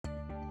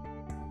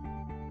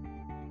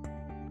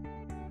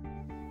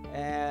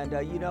And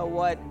you know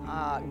what?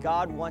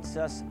 God wants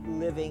us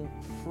living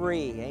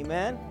free.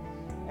 Amen?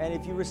 And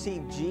if you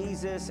receive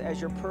Jesus as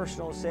your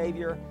personal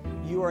Savior,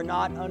 you are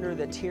not under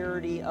the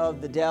tyranny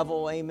of the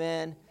devil.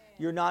 Amen?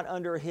 You're not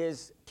under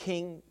his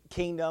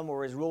kingdom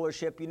or his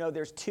rulership. You know,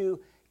 there's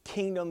two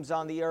kingdoms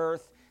on the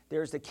earth.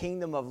 There's the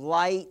kingdom of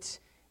light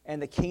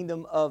and the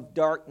kingdom of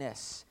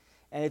darkness.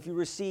 And if you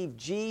receive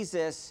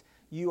Jesus,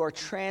 you are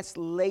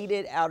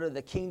translated out of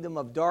the kingdom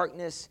of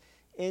darkness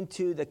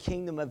into the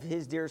kingdom of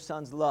his dear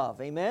son's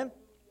love. Amen?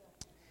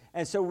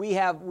 And so we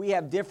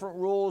have different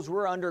rules.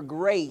 We're under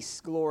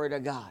grace, glory to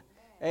God.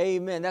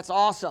 Amen. That's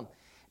awesome.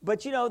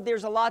 But you know,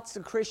 there's lots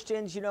of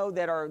Christians, you know,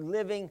 that are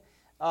living,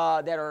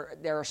 that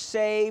are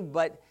saved,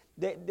 but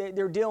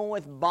they're dealing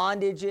with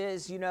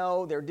bondages, you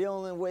know, they're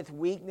dealing with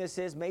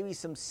weaknesses, maybe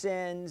some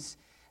sins.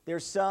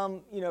 There's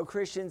some, you know,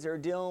 Christians that are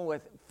dealing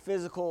with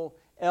physical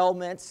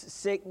ailments,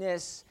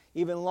 sickness,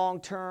 even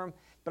long term.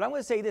 But I'm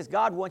going to say this,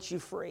 God wants you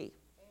free.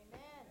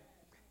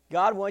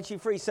 God wants you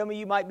free. Some of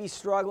you might be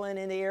struggling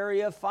in the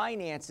area of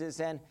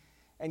finances, and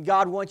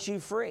God wants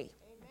you free.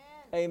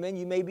 Amen. Amen.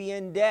 You may be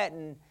in debt,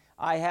 and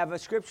I have a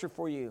scripture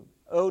for you.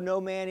 Owe no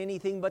man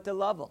anything but to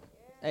love him.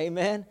 Yeah.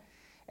 Amen.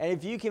 And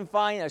if you can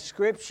find a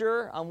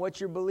scripture on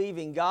what you're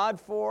believing God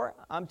for,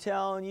 I'm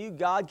telling you,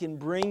 God can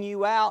bring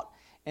you out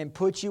and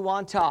put you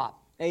on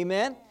top.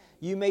 Amen.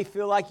 You may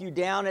feel like you're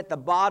down at the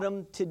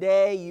bottom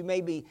today. You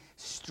may be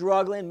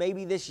struggling.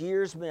 Maybe this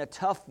year's been a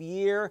tough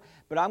year.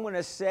 But I'm going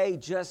to say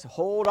just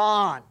hold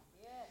on.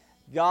 Yes.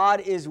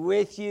 God is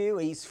with you.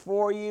 He's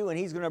for you. And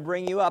He's going to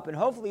bring you up. And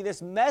hopefully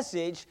this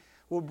message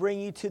will bring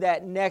you to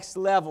that next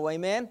level.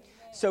 Amen?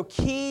 So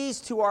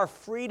keys to our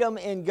freedom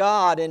in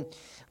God. And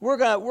we're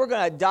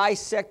going to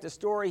dissect the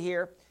story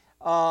here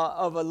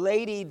of a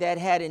lady that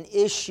had an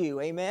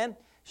issue. Amen?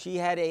 She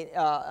had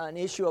an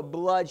issue of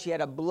blood. She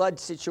had a blood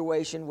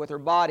situation with her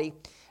body.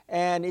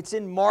 And it's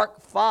in Mark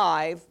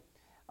 5,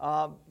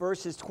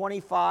 verses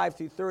 25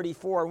 through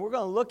 34. And we're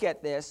going to look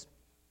at this.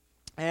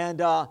 And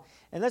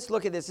let's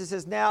look at this. It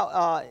says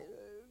now,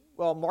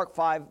 Mark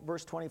 5,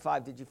 verse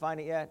 25. Did you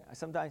find it yet?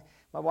 Sometimes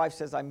my wife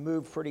says I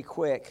move pretty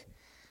quick.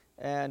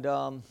 And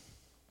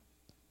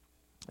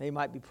they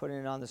might be putting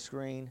it on the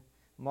screen.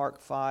 Mark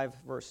 5,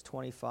 verse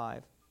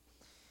 25.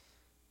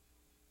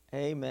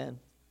 Amen.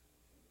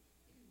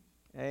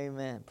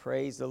 Amen.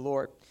 Praise the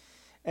Lord.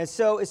 And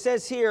so it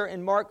says here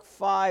in Mark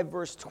 5,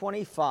 verse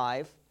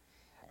 25,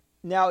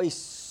 now a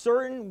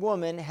certain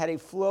woman had a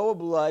flow of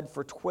blood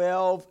for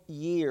 12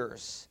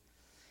 years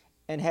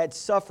and had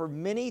suffered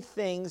many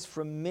things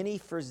from many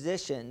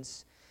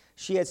physicians.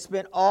 She had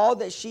spent all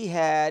that she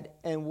had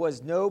and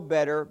was no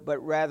better, but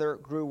rather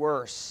grew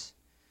worse.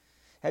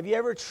 Have you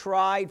ever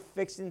tried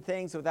fixing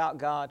things without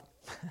God?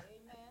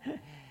 Amen.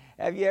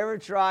 Have you ever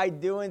tried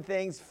doing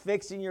things,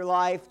 fixing your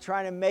life,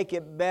 trying to make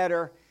it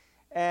better?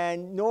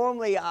 And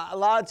normally, a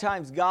lot of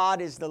times,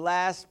 God is the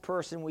last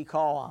person we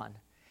call on.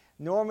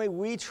 Normally,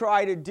 we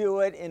try to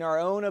do it in our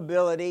own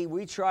ability.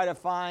 We try to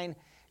find,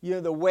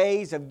 the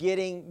ways of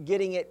getting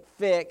it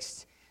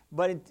fixed.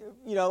 But,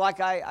 like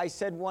I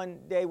said one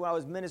day when I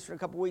was ministering a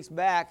couple weeks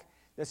back,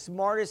 the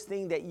smartest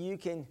thing that you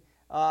can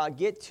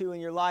get to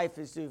in your life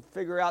is to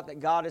figure out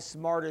that God is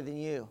smarter than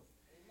you.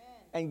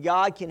 And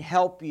God can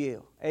help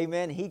you.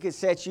 Amen. He could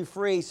set you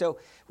free. So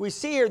we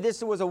see here,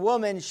 this was a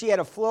woman. She had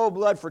a flow of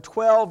blood for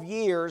 12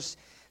 years.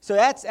 So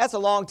that's a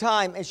long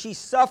time. And she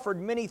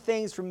suffered many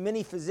things from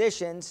many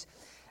physicians.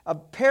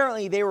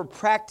 Apparently, they were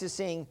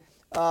practicing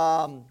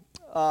on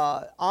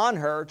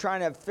her, trying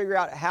to figure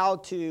out how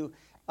to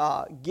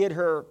get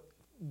her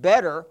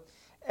better.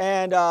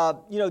 And,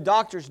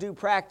 doctors do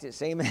practice.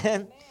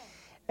 Amen.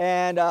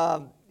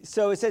 And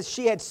so it says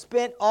she had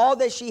spent all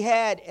that she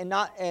had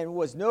and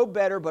was no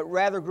better, but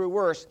rather grew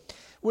worse.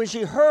 When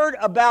she heard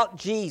about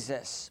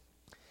Jesus,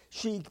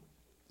 she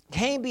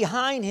came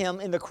behind him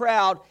in the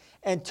crowd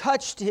and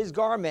touched his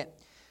garment.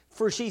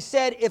 For she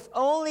said, if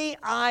only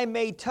I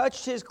may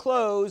touch his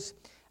clothes,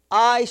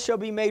 I shall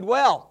be made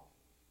well.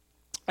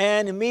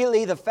 And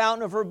immediately the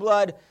fountain of her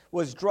blood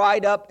was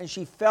dried up, and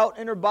she felt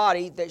in her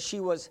body that she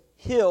was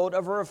healed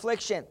of her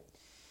affliction.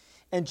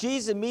 And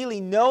Jesus, immediately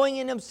knowing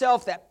in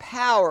himself that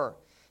power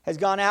has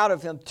gone out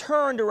of him,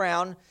 turned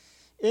around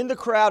in the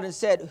crowd and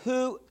said,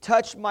 who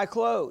touched my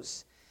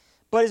clothes?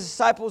 But his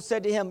disciples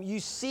said to him, you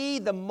see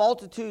the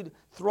multitude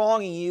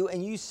thronging you,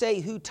 and you say,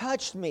 who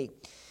touched me?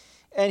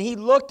 And he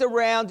looked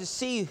around to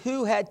see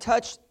who had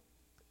touched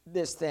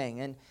this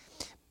thing.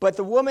 But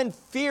the woman,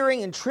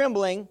 fearing and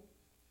trembling,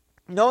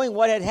 knowing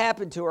what had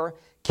happened to her,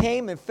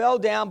 came and fell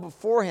down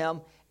before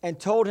him and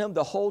told him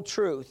the whole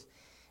truth.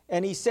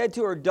 And he said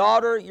to her,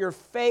 daughter, your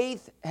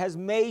faith has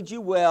made you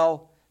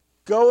well.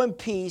 Go in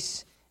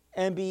peace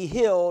and be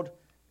healed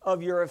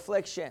of your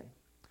affliction.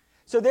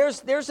 So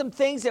there's some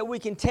things that we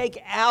can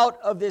take out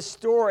of this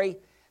story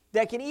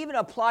that can even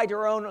apply to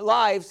our own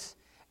lives.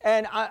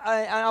 And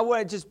I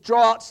want to just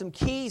draw out some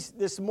keys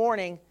this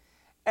morning.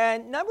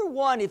 And number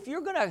one, if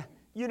you're gonna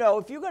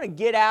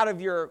get out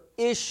of your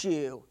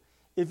issue,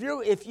 if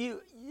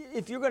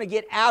you're going to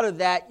get out of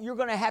that, you're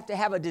going to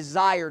have a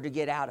desire to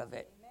get out of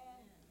it. Amen.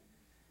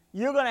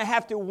 you're going to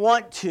have to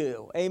want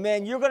to.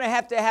 Amen. You're going to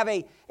have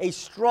a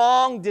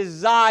strong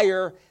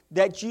desire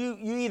that you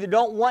either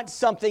don't want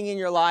something in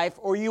your life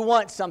or you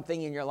want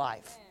something in your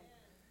life.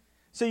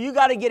 So you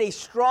got to get a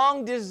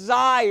strong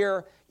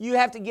desire. You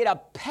have to get a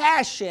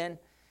passion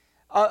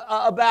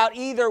about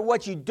either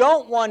what you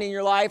don't want in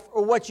your life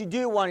or what you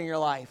do want in your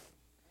life.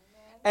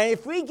 And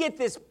if we get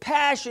this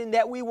passion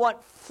that we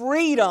want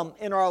freedom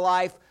in our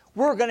life,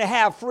 we're going to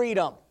have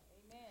freedom.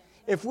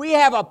 If we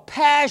have a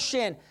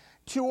passion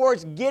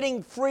towards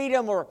getting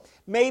freedom, or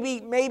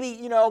maybe,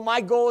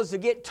 my goal is to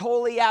get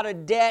totally out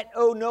of debt,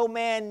 owe no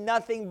man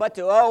nothing but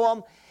to owe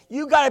him,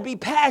 you got to be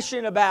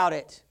passionate about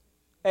it.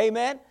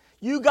 Amen?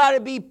 You got to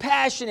be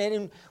passionate.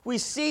 And we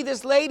see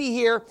this lady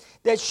here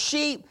that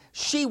she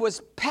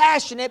was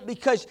passionate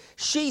because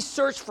she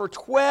searched for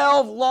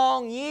 12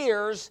 long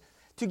years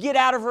to get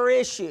out of her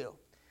issue.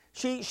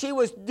 She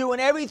was doing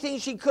everything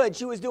she could.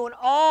 She was doing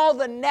all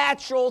the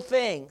natural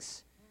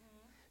things.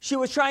 She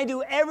was trying to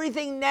do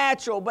everything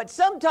natural, but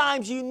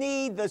sometimes you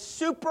need the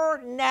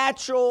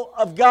supernatural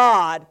of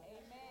God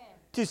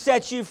to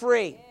set you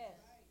free.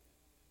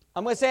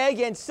 I'm going to say it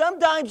again.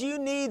 Sometimes you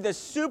need the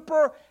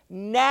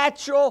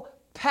supernatural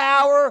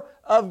power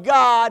of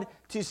God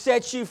to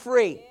set you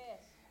free.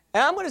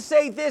 And I'm going to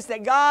say this,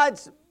 that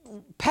God's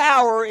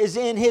power is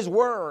in His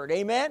Word.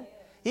 Amen?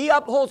 He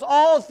upholds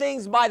all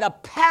things by the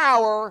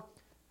power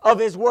of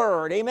His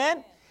Word.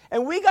 Amen?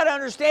 And we got to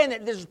understand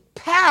that there's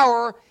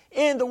power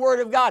in the Word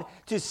of God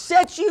to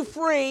set you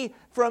free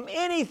from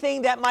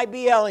anything that might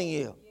be ailing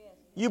you.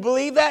 You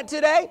believe that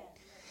today?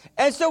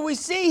 And so we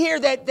see here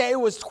that it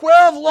was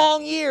 12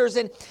 long years,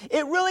 and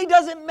it really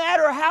doesn't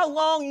matter how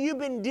long you've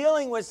been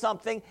dealing with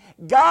something,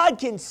 God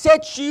can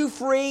set you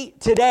free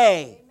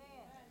today.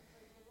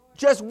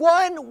 Just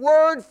one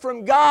word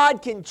from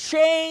God can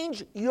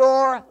change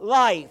your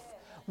life.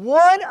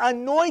 One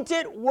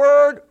anointed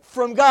word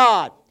from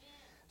God.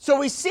 So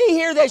we see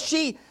here that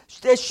she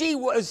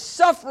was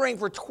suffering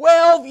for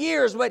 12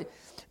 years,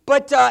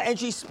 and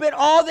she spent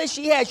all that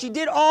she had. She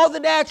did all the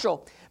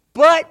natural.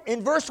 But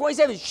in verse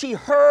 27, she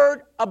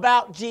heard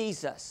about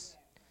Jesus.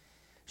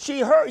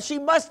 She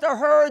must have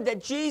heard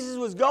that Jesus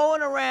was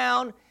going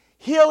around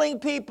healing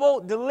people,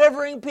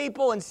 delivering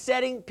people, and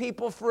setting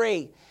people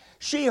free.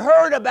 She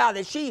heard about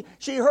it. She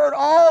heard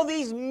all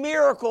these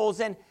miracles.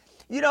 And,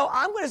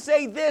 I'm going to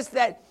say this,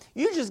 that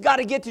you just got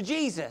to get to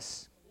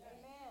Jesus.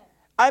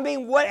 I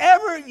mean,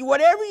 whatever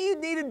you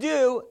need to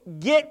do,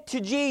 get to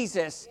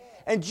Jesus.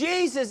 And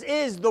Jesus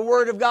is the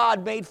Word of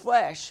God made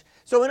flesh.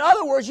 So in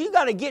other words, you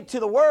got to get to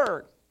the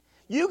Word.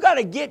 You got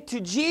to get to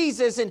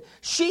Jesus. And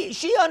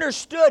she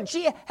understood.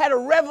 She had a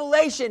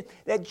revelation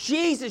that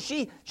Jesus,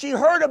 she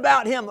heard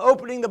about Him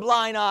opening the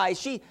blind eyes.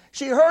 She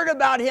heard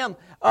about Him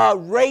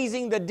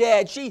raising the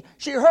dead. She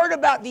heard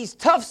about these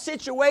tough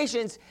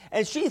situations,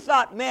 and she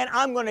thought, man,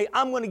 I'm going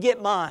to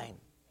get mine.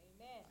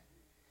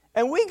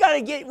 And we got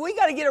to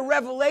get a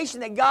revelation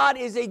that God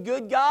is a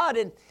good God.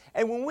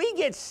 And when we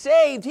get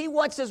saved, He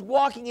wants us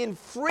walking in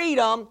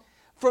freedom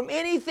from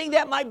anything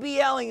that might be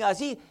ailing us.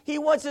 He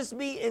wants us to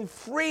be in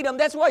freedom.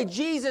 That's why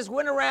Jesus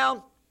went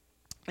around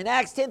in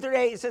Acts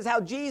 10:38. It says how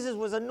Jesus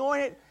was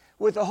anointed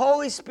with the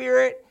Holy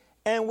Spirit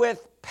and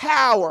with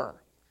power.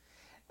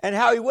 And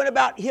how He went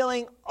about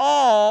healing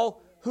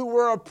all who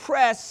were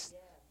oppressed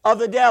of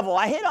the devil.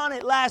 I hit on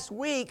it last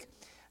week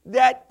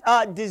that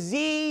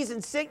disease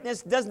and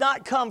sickness does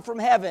not come from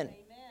heaven.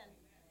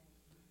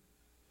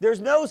 There's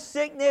no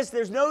sickness,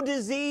 there's no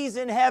disease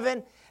in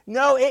heaven.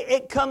 No,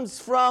 it comes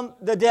from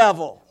the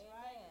devil.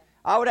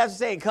 I would have to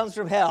say it comes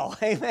from hell.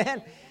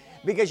 Amen?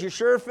 Because you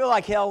sure feel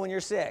like hell when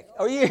you're sick.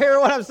 Are you hearing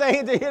what I'm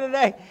saying to you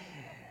today?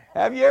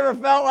 Have you ever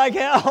felt like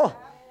hell?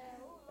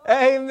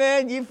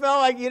 Amen. You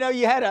felt like, you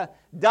had to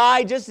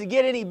die just to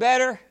get any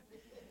better.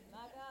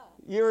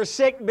 You were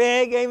sick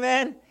big.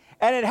 Amen?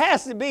 And it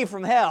has to be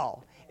from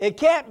hell. It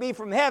can't be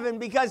from heaven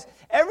because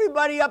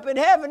everybody up in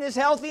heaven is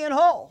healthy and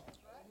whole.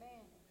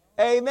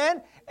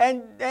 Amen?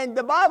 And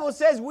the Bible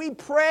says we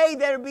pray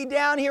that it be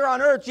down here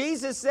on earth.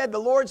 Jesus said the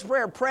Lord's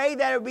Prayer, pray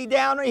that it be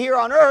down here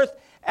on earth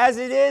as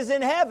it is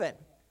in heaven.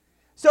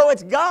 So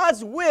it's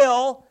God's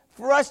will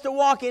for us to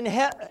walk in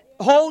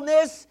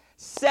wholeness,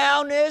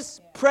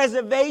 soundness,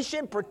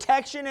 preservation,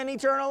 protection, and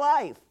eternal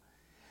life.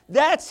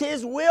 That's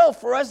His will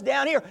for us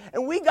down here.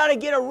 And we got to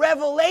get a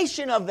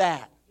revelation of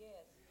that.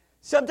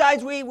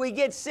 Sometimes we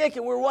get sick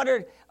and we're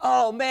wondering,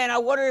 oh man, I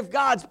wonder if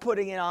God's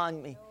putting it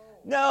on me.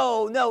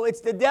 No,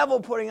 it's the devil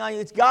putting it on you.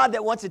 It's God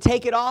that wants to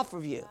take it off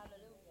of you.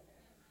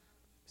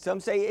 Some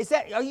say,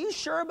 are you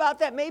sure about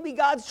that? Maybe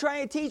God's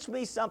trying to teach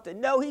me something.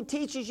 No, He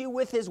teaches you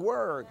with His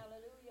Word.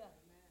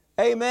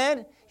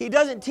 Amen? He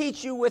doesn't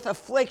teach you with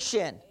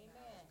affliction.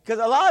 Because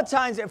a lot of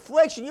times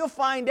affliction, you'll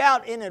find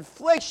out in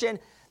affliction,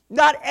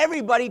 not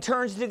everybody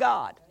turns to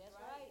God.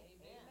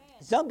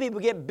 Some people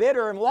get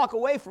bitter and walk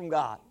away from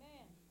God.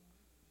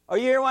 Are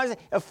you hearing what I'm saying?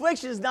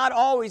 Affliction is not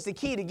always the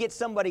key to get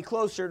somebody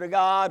closer to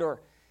God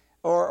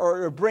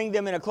or bring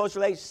them in a closer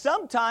relationship.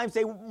 Sometimes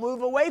they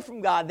move away from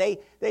God.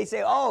 They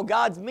say, oh,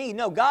 God's me.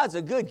 No, God's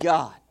a good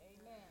God.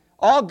 Amen.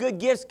 All good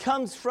gifts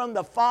comes from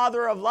the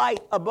Father of light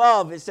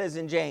above, it says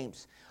in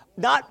James.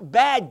 Not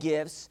bad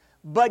gifts,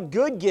 but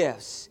good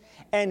gifts.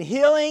 And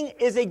healing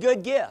is a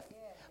good gift.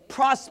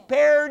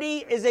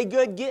 Prosperity is a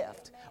good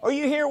gift. Are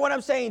you hearing what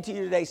I'm saying to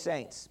you today,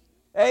 saints?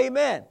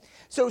 Amen.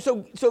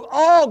 So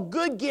all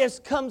good gifts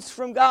comes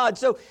from God.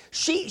 So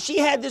she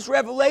had this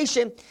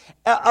revelation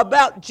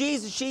about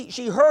Jesus.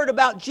 She heard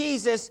about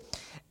Jesus,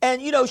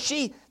 and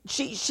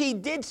she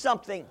did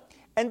something.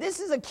 And this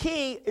is a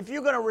key if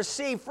you're going to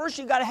receive. First,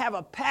 you got to have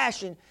a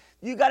passion.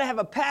 You got to have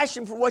a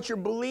passion for what you're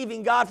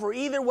believing God for,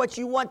 either what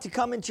you want to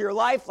come into your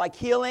life, like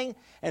healing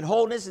and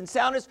wholeness and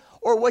soundness,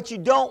 or what you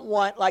don't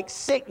want, like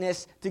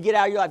sickness, to get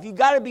out of your life. You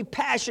got to be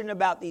passionate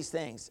about these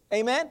things.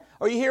 Amen?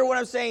 Or you hear what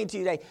I'm saying to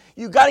you today?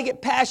 You got to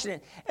get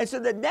passionate. And so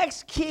the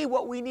next key,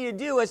 what we need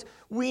to do is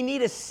we need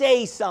to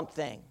say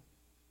something.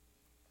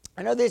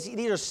 I know these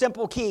are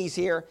simple keys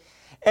here.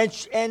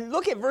 And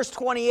look at verse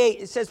 28.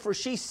 It says, "For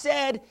she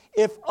said,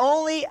 if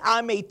only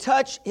I may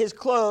touch his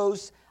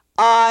clothes,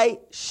 I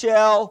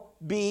shall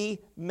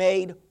be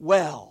made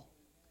well."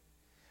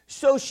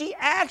 So she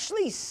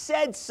actually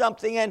said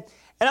something. And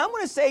I'm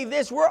going to say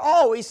this. We're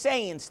always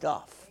saying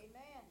stuff.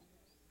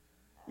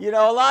 Amen.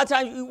 A lot of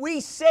times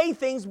we say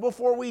things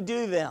before we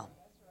do them.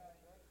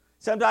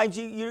 Sometimes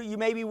you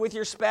may be with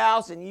your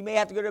spouse and you may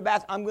have to go to the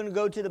bathroom. I'm going to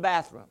go to the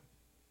bathroom.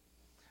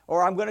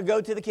 Or I'm going to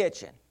go to the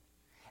kitchen.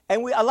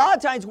 And a lot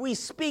of times we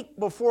speak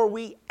before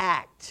we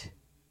act.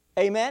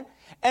 Amen?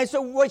 And so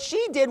what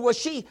she did was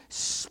she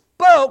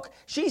spoke.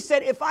 She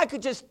said, if I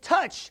could just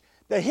touch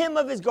the hem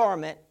of his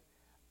garment,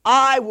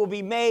 I will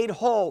be made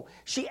whole.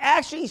 She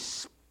actually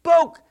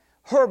spoke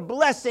her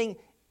blessing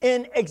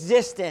in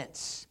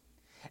existence.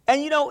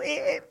 And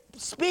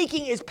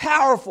speaking is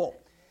powerful.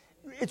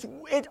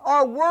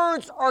 Our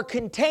words are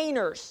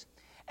containers.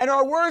 And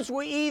our words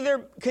will either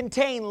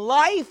contain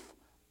life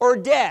or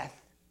death.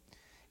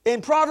 In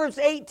Proverbs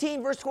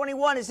 18, verse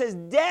 21, it says,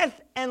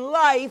 death and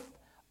life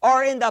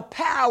are in the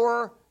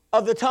power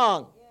of the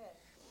tongue.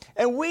 Yes.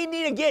 And we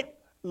need to get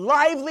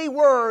lively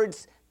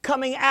words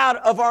coming out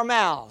of our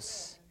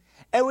mouths.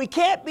 And we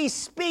can't be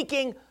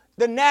speaking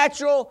the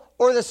natural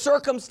or the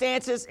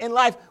circumstances in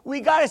life. We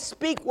got to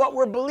speak what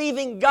we're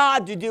believing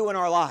God to do in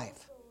our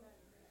life.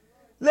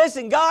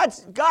 Listen,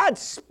 God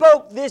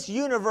spoke this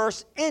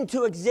universe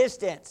into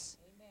existence.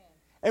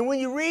 And when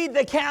you read the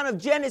account of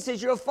Genesis,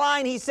 you'll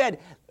find he said,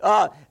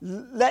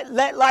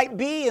 let light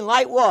be, and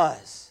light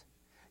was.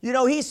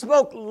 He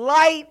spoke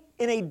light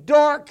in a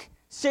dark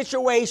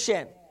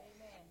situation.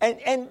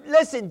 And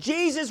listen,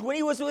 Jesus, when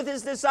he was with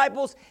his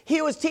disciples,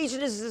 he was teaching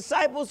his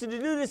disciples to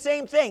do the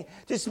same thing,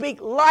 to speak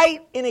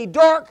light in a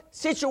dark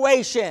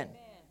situation.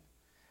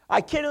 I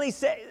kiddingly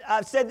say,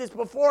 I've said this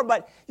before,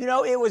 but,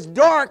 it was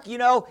dark,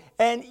 and,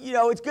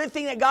 it's a good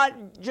thing that God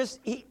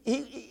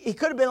he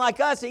could have been like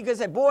us. He could have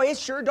said, boy, it's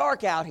sure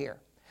dark out here.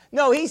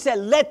 No, he said,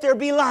 let there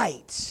be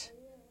light.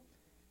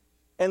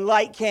 And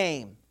light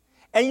came.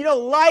 And,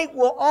 light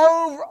will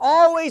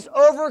always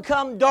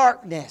overcome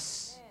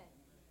darkness.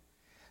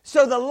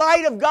 So the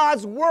light of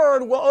God's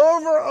word will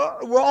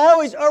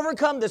always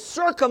overcome the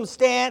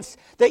circumstance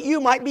that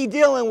you might be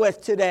dealing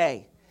with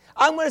today.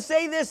 I'm going to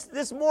say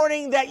this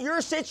morning that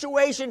your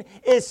situation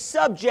is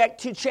subject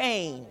to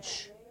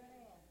change.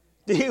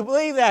 Do you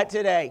believe that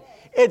today?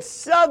 It's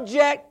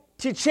subject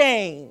to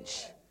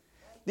change.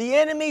 The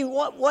enemy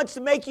wants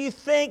to make you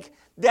think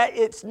that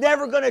it's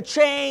never going to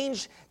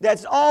change,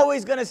 that's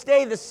always going to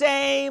stay the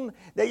same,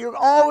 that you're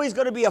always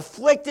going to be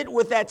afflicted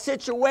with that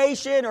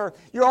situation, or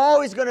you're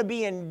always going to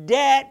be in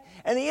debt.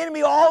 And the enemy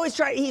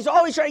he's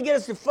always trying to get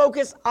us to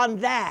focus on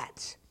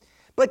that.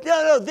 But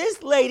no,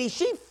 this lady,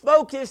 she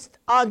focused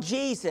on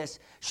Jesus.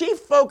 She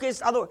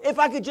focused on if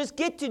I could just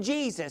get to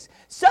Jesus.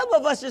 Some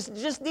of us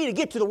just need to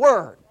get to the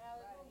Word.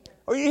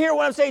 Or you hear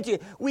what I'm saying to you?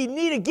 We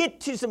need to get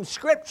to some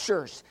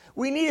scriptures.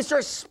 We need to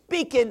start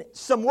speaking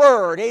some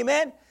Word.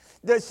 Amen?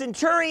 The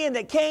centurion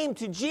that came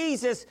to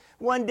Jesus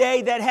one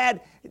day that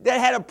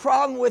had a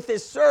problem with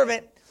his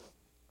servant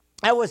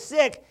that was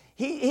sick,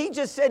 he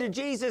just said to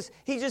Jesus,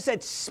 he just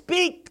said,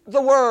 speak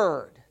the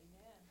word,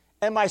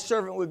 and my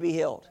servant would be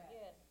healed.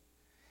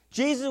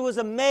 Jesus was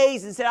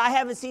amazed and said, I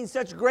haven't seen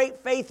such great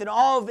faith in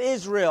all of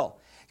Israel.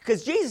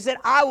 Because Jesus said,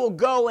 I will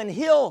go and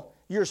heal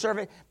your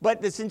servant.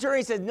 But the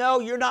centurion said, no,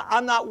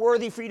 I'm not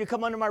worthy for you to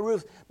come under my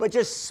roof, but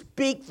just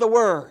speak the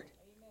word.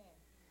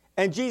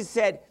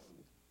 Amen.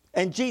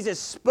 And Jesus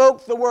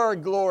spoke the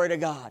word, glory to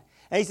God.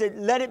 And he said,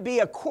 let it be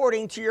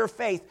according to your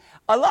faith.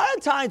 A lot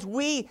of times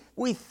we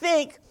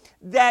think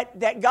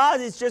that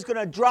God is just going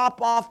to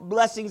drop off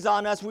blessings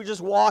on us. We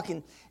just walk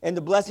and the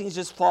blessings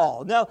just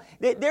fall. No,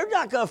 they're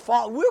not going to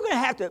fall. We're going to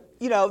have to,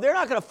 they're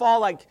not going to fall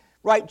like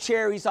ripe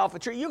cherries off a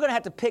tree. You're going to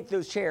have to pick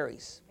those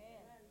cherries.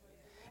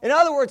 In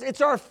other words,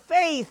 it's our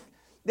faith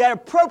that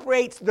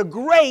appropriates the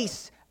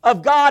grace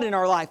of God in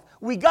our life.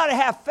 We got to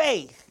have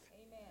faith.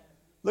 Amen.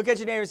 Look at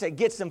your neighbor and say,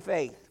 get some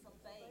faith.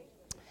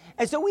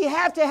 And so we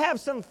have to have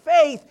some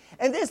faith.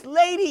 And this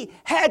lady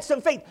had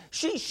some faith.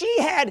 She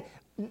had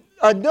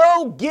a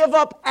no give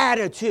up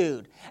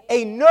attitude,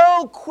 a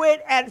no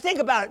quit attitude. Think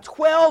about it,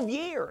 12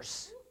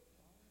 years.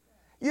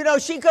 You know,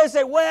 she could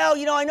say, well,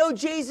 you know, I know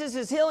Jesus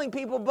is healing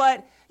people,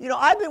 but, you know,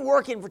 I've been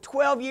working for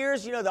 12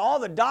 years. You know, all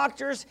the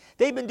doctors,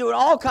 they've been doing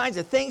all kinds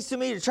of things to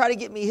me to try to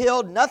get me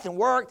healed. Nothing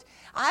worked.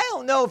 I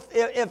don't know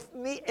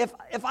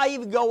if I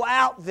even go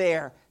out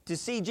there to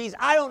see Jesus,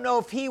 I don't know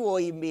if he will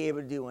even be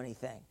able to do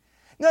anything.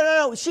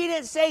 No, she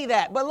didn't say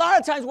that. But a lot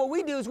of times what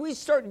we do is we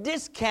start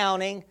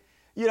discounting,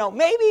 you know,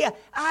 maybe,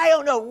 I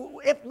don't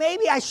know,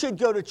 maybe I should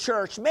go to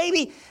church.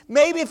 Maybe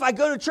if I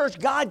go to church,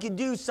 God can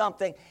do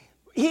something.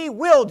 He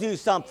will do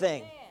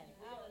something.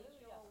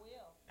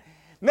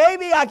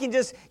 Maybe I can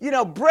just, you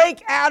know,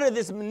 break out of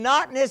this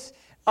monotonous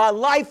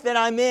life that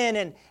I'm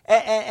in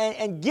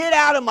and get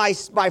out of my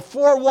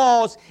four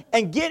walls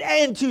and get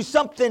into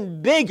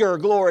something bigger,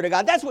 glory to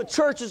God. That's what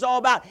church is all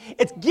about.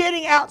 It's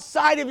getting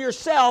outside of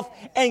yourself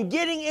and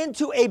getting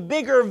into a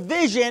bigger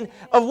vision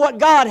of what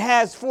God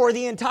has for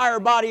the entire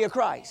body of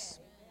Christ.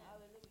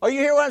 Are you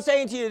hearing what I'm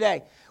saying to you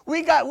today?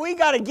 We got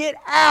to get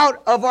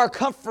out of our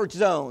comfort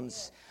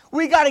zones.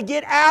 We got to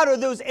get out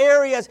of those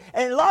areas.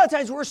 And a lot of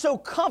times we're so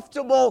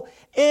comfortable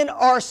in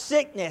our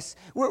sickness.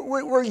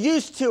 We're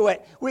used to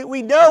it.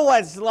 We know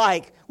what it's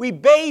like. We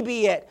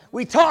baby it.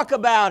 We talk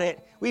about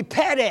it. We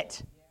pet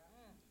it.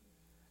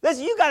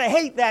 Listen, you got to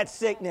hate that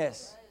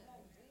sickness.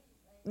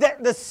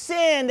 The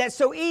sin that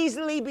so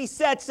easily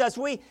besets us.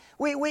 We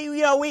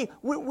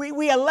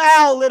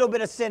allow a little bit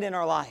of sin in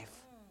our life.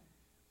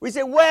 We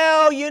say,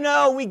 well, you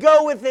know, we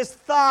go with this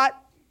thought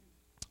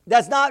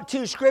that's not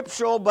too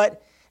scriptural,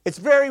 but it's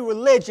very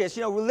religious.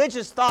 You know,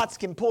 religious thoughts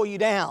can pull you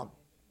down.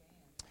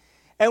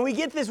 And we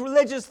get this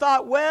religious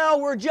thought, well,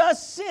 we're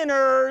just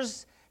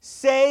sinners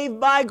saved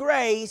by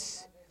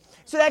grace.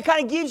 So that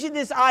kind of gives you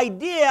this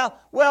idea,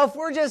 well, if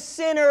we're just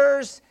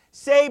sinners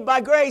saved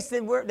by grace,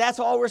 then that's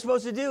all we're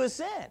supposed to do is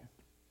sin.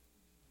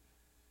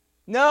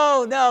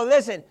 No,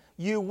 listen.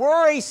 You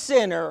were a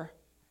sinner.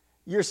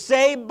 You're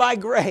saved by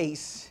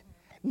grace.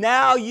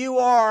 Now you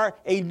are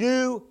a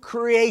new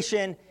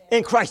creation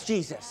in Christ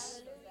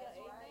Jesus.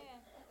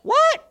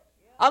 What?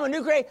 I'm a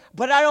new creation,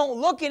 but I don't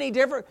look any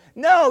different.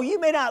 No, you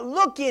may not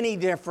look any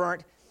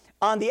different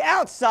on the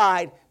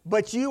outside,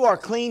 but you are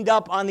cleaned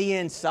up on the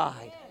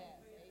inside.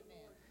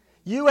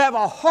 You have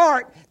a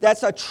heart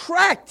that's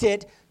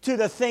attracted to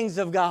the things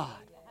of God.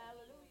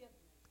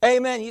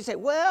 Amen. You say,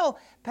 well,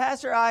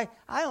 Pastor, I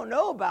don't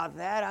know about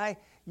that.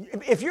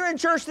 If you're in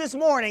church this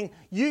morning,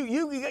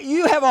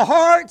 you have a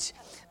heart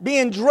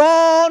being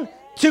drawn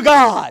to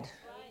God.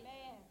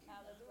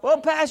 Well,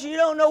 Pastor, you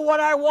don't know what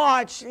I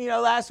watched. You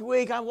know, last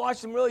week I watched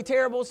some really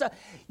terrible stuff.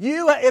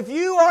 If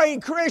you are a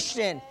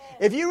Christian,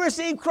 if you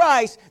receive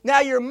Christ, now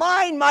your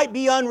mind might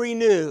be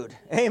unrenewed.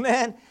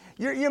 Amen.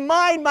 Your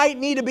mind might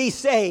need to be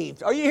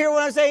saved. Are you hearing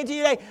what I'm saying to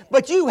you today?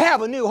 But you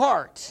have a new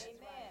heart.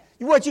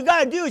 Amen. What you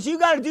got to do is you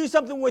got to do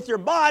something with your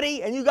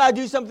body, and you got to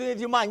do something with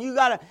your mind. You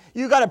got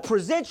to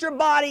present your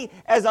body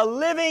as a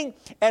living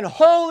and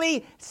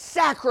holy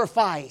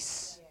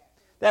sacrifice.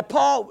 That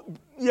Paul,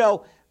 you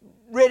know,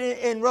 written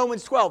in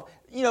Romans 12.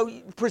 You know,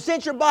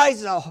 present your bodies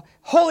as a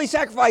holy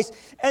sacrifice,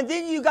 and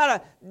then you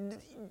got to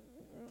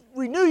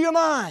renew your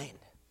mind.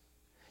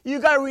 You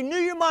got to renew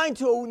your mind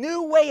to a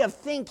new way of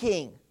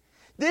thinking.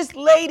 This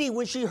lady,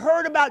 when she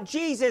heard about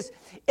Jesus,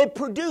 it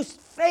produced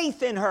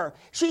faith in her.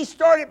 She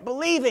started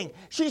believing.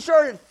 She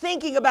started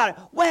thinking about it.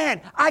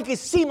 Man, I could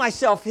see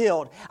myself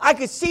healed. I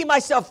could see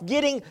myself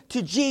getting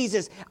to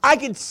Jesus. I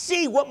could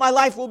see what my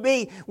life will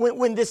be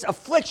when this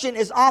affliction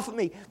is off of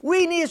me.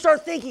 We need to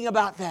start thinking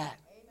about that.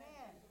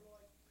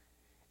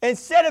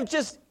 Instead of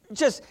just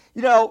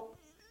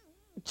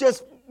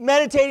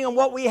meditating on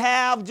what we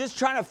have, just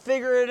trying to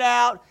figure it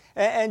out,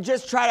 and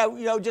just try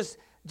to,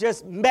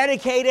 just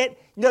medicate it.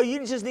 No,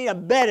 you just need to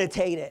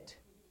meditate it.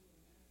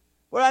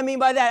 What do I mean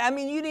by that? I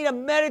mean, you need to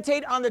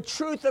meditate on the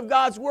truth of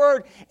God's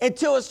Word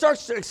until it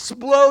starts to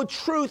explode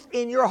truth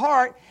in your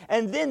heart,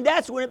 and then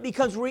that's when it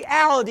becomes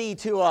reality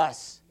to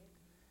us.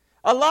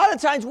 A lot of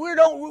times we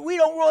don't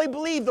really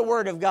believe the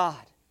Word of God.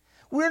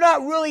 We're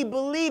not really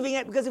believing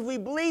it, because if we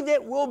believed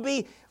it,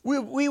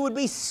 we would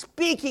be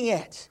speaking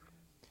it.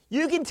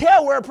 You can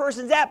tell where a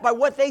person's at by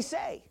what they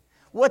say,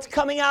 what's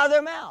coming out of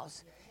their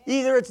mouths.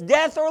 Either it's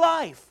death or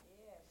life.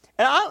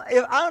 And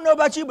I don't know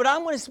about you, but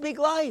I'm going to speak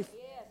life.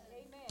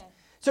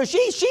 So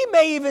she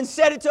may even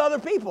said it to other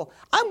people.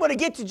 I'm going to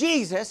get to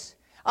Jesus.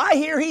 I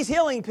hear he's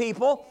healing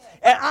people.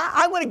 And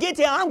I'm going to get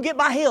to him. I'm going to get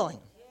my healing.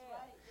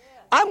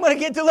 I'm going to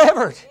get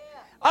delivered.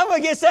 I'm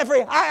going to get set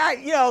free.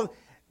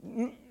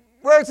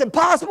 Where it's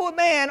impossible with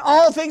man,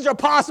 all things are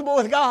possible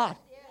with God.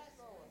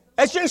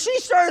 And so she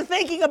started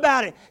thinking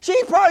about it.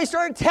 She probably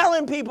started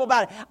telling people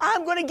about it.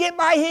 I'm going to get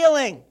my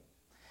healing.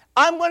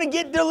 I'm going to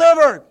get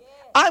delivered.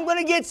 I'm going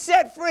to get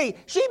set free.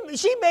 She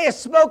may have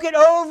spoken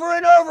over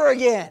and over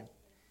again.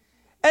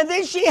 And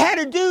then she had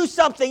to do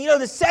something. You know,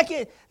 the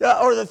second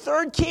or the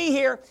third key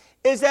here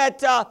is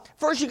that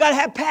first you got to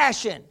have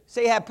passion.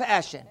 Say have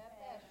passion.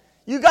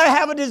 You got to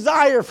have a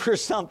desire for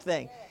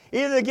something.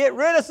 Either to get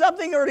rid of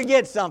something or to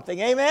get something.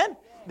 Amen?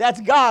 That's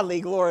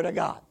godly, glory to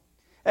God.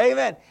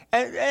 Amen.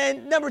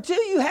 And number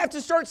two, you have to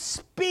start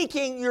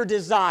speaking your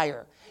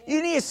desire.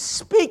 You need to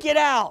speak it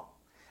out.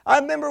 I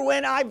remember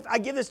when I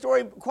give this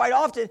story quite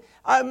often.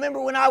 I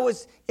remember when I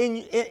was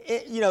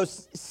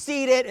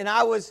seated, and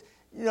I was,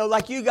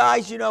 like you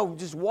guys,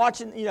 just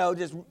watching,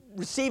 just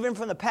receiving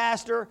from the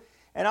pastor.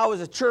 And I was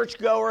a church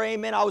goer,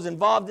 amen. I was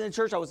involved in the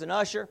church. I was an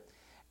usher.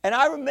 And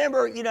I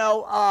remember,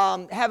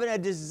 having a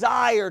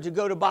desire to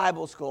go to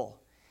Bible school.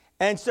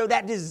 And so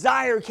that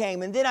desire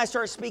came, and then I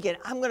started speaking,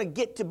 I'm going to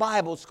get to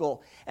Bible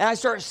school. And I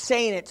started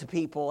saying it to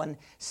people, and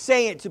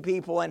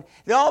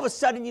then all of a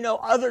sudden,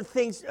 other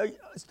things,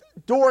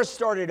 doors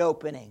started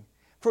opening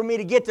for me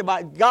to get to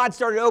Bible. God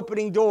started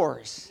opening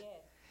doors.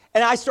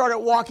 And I started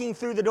walking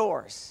through the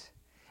doors.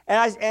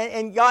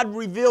 And God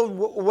revealed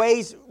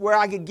ways where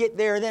I could get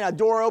there, and then a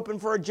door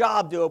opened for a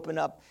job to open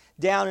up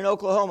down in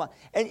Oklahoma.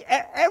 And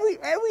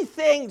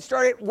everything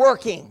started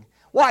working.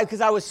 Why?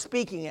 Because I was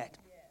speaking it.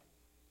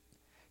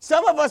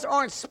 Some of us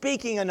aren't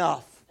speaking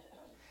enough.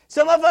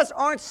 Some of us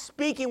aren't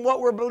speaking what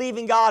we're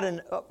believing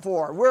God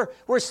for.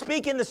 We're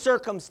speaking the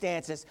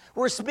circumstances.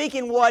 We're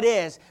speaking what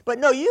is. But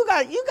no, you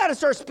got to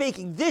start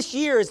speaking. This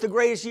year is the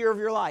greatest year of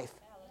your life.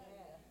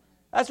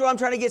 That's what I'm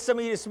trying to get some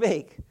of you to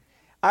speak.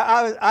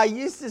 I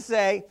used to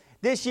say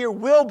this year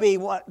will be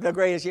the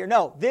greatest year.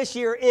 No, this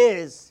year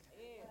is.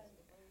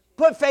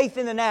 Put faith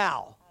in the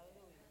now.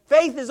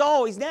 Faith is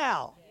always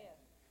now.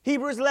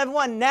 Hebrews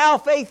 11:1, now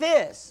faith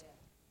is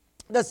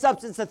the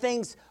substance of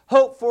things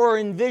hoped for or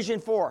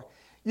envisioned for.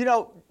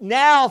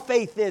 Now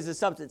faith is the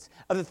substance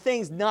of the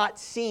things not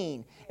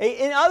seen.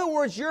 In other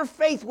words, your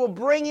faith will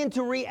bring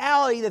into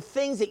reality the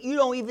things that you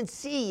don't even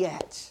see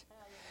yet.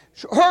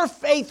 Her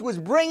faith was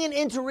bringing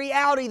into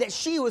reality that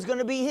she was going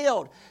to be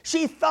healed.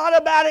 She thought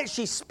about it.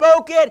 She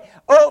spoke it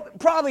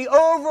probably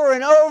over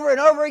and over and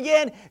over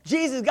again.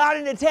 Jesus got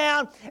into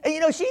town.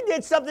 And, she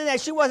did something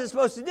that she wasn't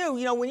supposed to do.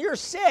 When you're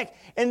sick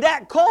in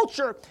that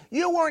culture,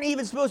 you weren't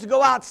even supposed to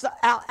go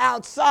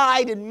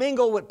outside and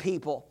mingle with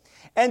people.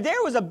 And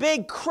there was a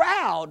big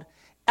crowd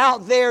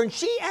out there. And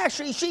she had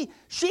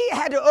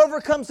to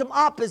overcome some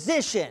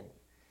opposition.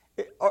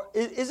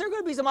 Is there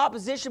going to be some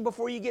opposition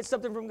before you get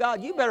something from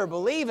God? You better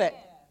believe it.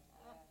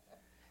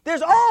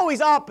 There's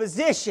always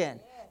opposition.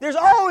 There's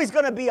always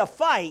going to be a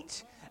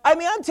fight.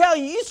 I'm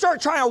telling you, you start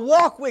trying to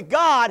walk with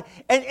God,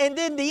 and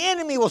then the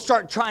enemy will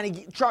start trying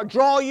to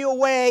draw you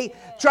away,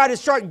 try to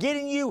start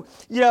getting you,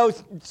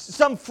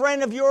 some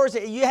friend of yours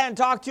that you hadn't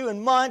talked to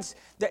in months,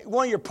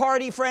 one of your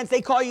party friends,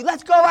 they call you,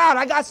 let's go out,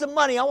 I got some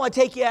money, I want to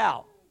take you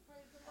out.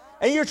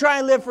 And you're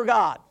trying to live for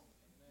God.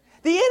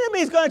 The enemy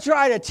is going to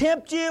try to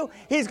tempt you.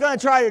 He's going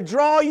to try to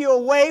draw you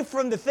away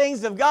from the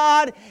things of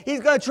God.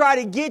 He's going to try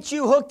to get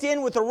you hooked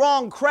in with the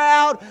wrong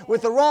crowd,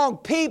 with the wrong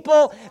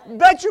people.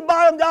 Bet your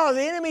bottom dollar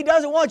the enemy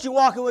doesn't want you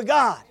walking with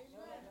God.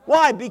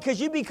 Why?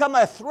 Because you become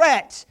a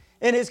threat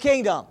in his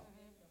kingdom.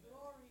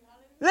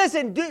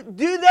 Listen, do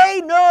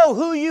they know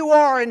who you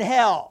are in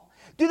hell?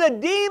 Do the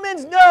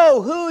demons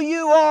know who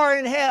you are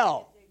in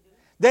hell?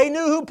 They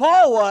knew who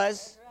Paul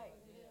was.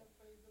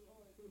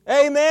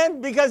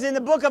 Amen. Because in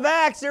the book of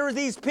Acts, there were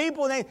these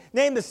people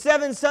named the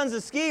 7 sons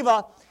of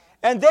Sceva,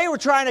 and they were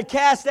trying to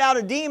cast out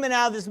a demon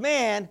out of this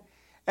man.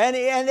 And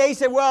they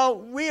said, well,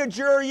 we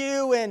adjure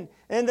you in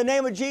the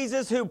name of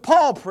Jesus, who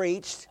Paul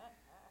preached.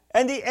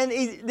 And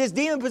this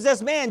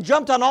demon-possessed man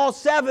jumped on all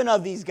 7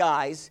 of these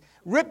guys,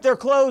 ripped their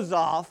clothes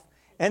off,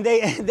 and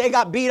they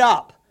got beat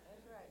up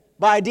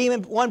by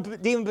one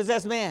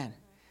demon-possessed man.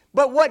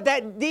 But what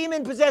that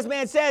demon-possessed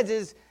man says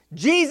is,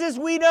 Jesus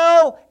we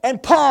know,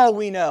 and Paul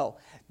we know.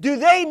 Do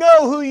they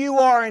know who you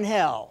are in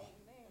hell?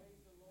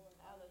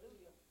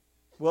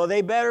 Well,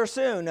 they better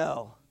soon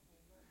know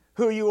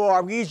who you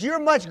are, because you're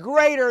much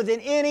greater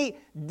than any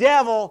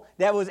devil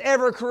that was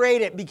ever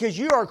created, because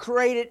you are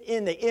created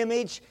in the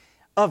image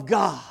of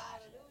God.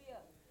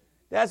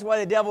 That's why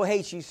the devil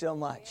hates you so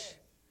much.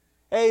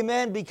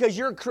 Amen. Because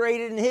you're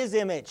created in his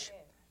image.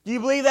 Do you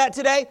believe that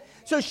today?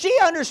 So she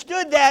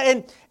understood that,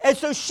 and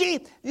so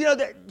she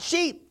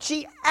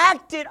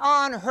acted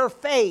on her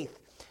faith.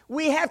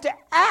 We have to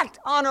act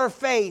on our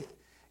faith.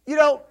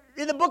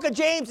 In the book of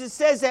James, it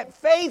says that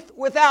faith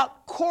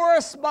without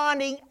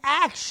corresponding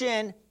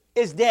action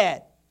is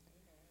dead.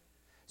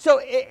 So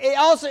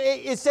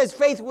it says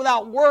faith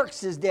without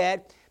works is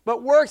dead.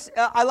 But works,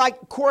 I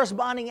like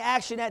corresponding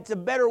action. That's a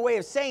better way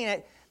of saying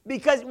it.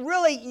 Because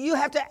really, you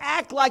have to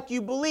act like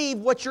you believe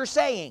what you're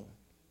saying.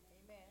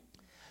 Amen.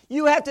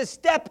 You have to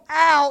step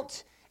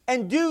out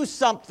and do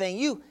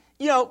something.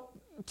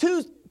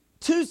 Two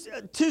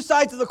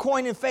sides of the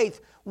coin in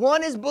faith.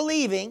 One is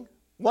believing.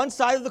 One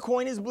side of the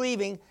coin is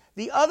believing.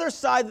 The other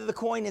side of the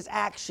coin is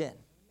action.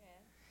 Amen.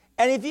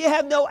 And if you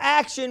have no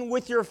action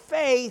with your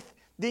faith,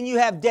 then you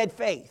have dead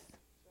faith.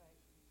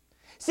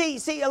 Right.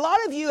 See, a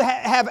lot of you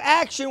have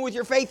action with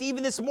your faith.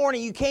 Even this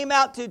morning, you came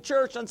out to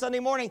church on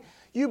Sunday morning.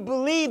 You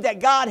believed that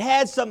God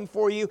had something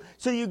for you.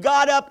 So you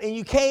got up and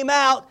you came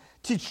out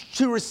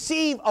to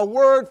receive a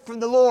word from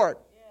the Lord.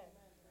 Yeah.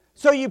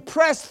 So you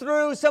pressed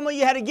through. Some of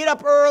you had to get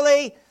up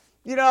early,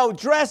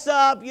 dress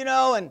up,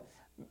 and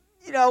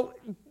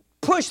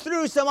push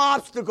through some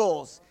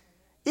obstacles.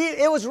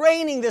 It was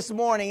raining this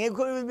morning. It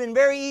could have been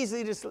very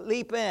easy to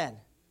sleep in.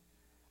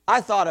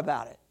 I thought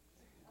about it.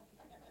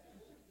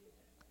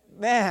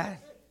 Man,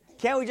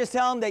 can't we just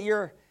tell them that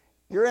you're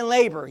in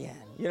labor again?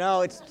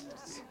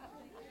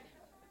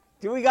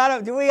 Do we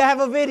have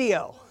a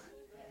video?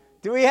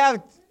 Do we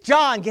have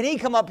John? Can he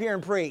come up here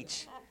and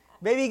preach?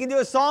 Maybe he can do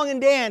a song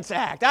and dance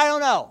act. I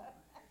don't know.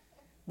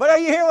 But are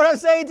you hearing what I'm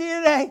saying to you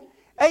today?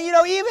 And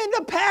even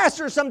the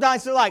pastors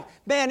sometimes are like,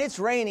 man, it's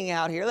raining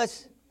out here.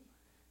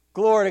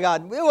 Glory to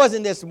God. It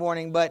wasn't this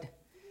morning, but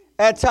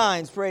at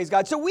times, praise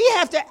God. So we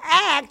have to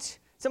act.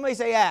 Somebody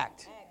say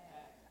act.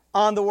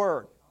 On the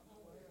word.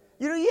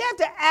 You have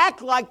to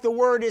act like the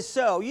word is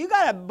so. You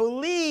got to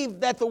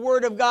believe that the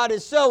word of God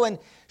is so. And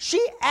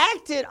she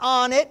acted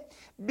on it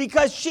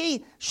because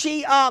she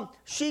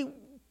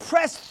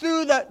pressed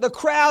through the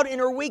crowd in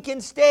her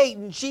weakened state,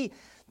 and she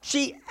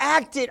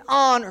acted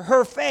on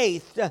her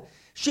faith.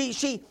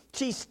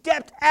 She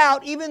stepped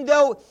out, even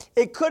though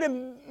it could have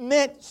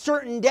meant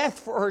certain death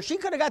for her. She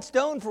could have got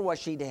stoned for what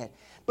she did.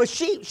 But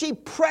she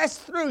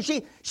pressed through.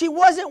 She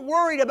wasn't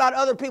worried about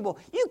other people.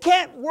 You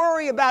can't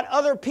worry about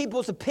other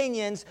people's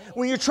opinions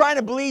when you're trying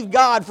to believe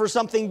God for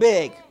something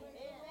big.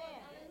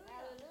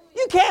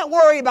 You can't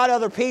worry about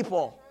other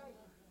people.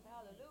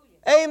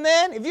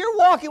 Amen. If you're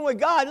walking with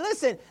God,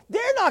 listen,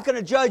 they're not going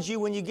to judge you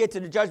when you get to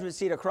the judgment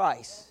seat of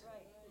Christ.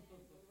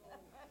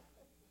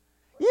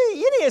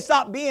 You need to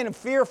stop being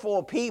fearful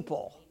of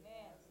people.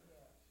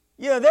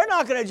 They're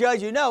not going to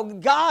judge you. No,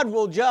 God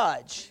will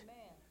judge.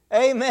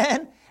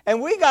 Amen.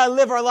 And we got to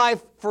live our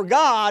life for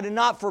God and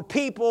not for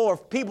people or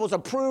people's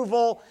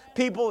approval.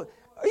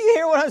 Are you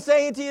hearing what I'm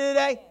saying to you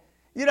today?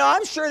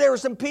 I'm sure there were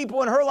some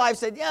people in her life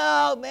said,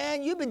 "Oh,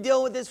 man, you've been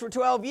dealing with this for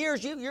 12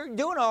 years. You're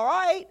doing all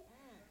right.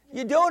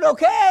 You're doing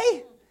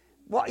okay.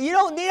 Well, you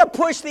don't need to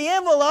push the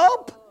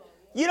envelope.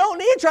 You don't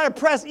need to try to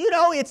press.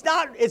 It's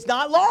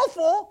not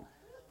lawful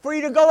for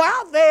you to go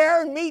out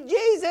there and meet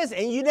Jesus,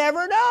 and you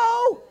never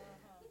know.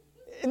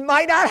 It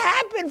might not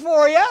happen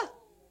for you.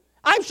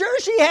 I'm sure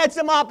she had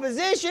some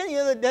opposition.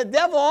 The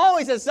devil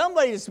always has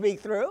somebody to speak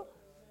through.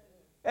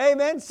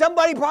 Amen.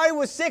 Somebody probably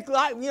was sick.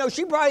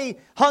 She probably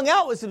hung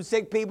out with some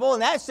sick people,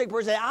 and that sick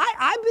person said,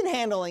 I've been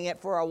handling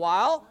it for a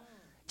while.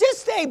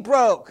 Just stay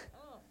broke,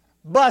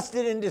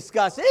 busted, and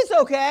disgusted. It's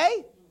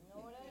okay.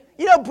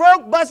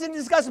 Broke, busted, and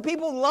disgusted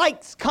people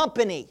like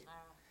company.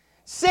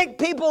 Sick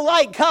people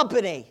like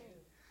company.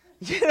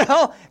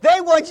 They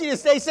want you to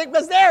stay sick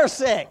because they're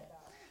sick.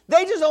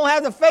 They just don't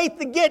have the faith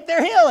to get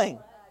their healing.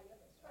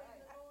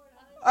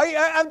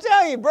 I'm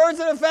telling you, birds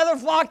of a feather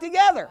flock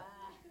together.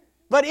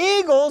 But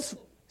eagles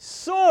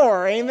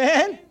soar,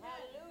 amen?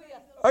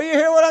 Are you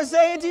hearing what I'm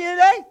saying to you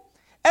today?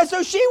 And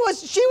so she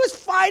was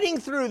fighting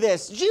through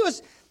this.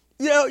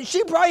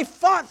 She probably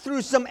fought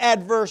through some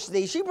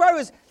adversity. She probably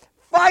was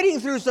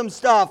fighting through some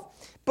stuff.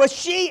 But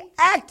she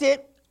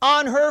acted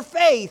on her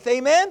faith,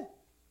 amen?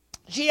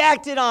 She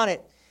acted on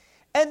it.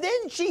 And then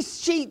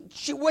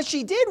what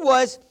she did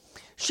was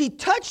she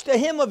touched the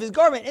hem of his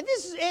garment. And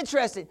this is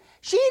interesting.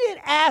 She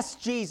didn't ask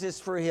Jesus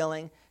for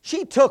healing.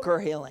 She took her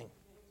healing.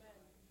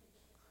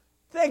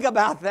 Think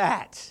about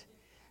that.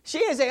 She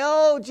didn't say,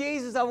 "Oh,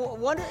 Jesus, I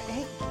wonder,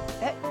 hey,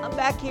 I'm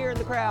back here in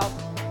the crowd.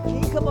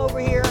 Can you come over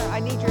here? I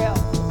need your help."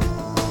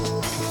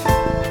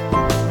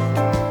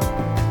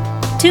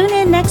 Tune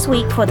in next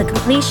week for the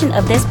completion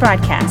of this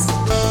broadcast.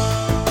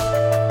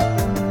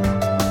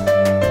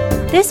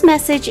 This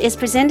message is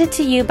presented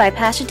to you by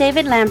Pastor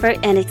David Lambert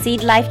and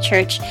Exceed Life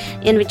Church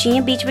in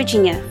Virginia Beach,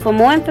 Virginia. For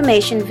more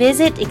information,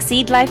 visit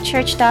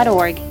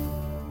exceedlifechurch.org.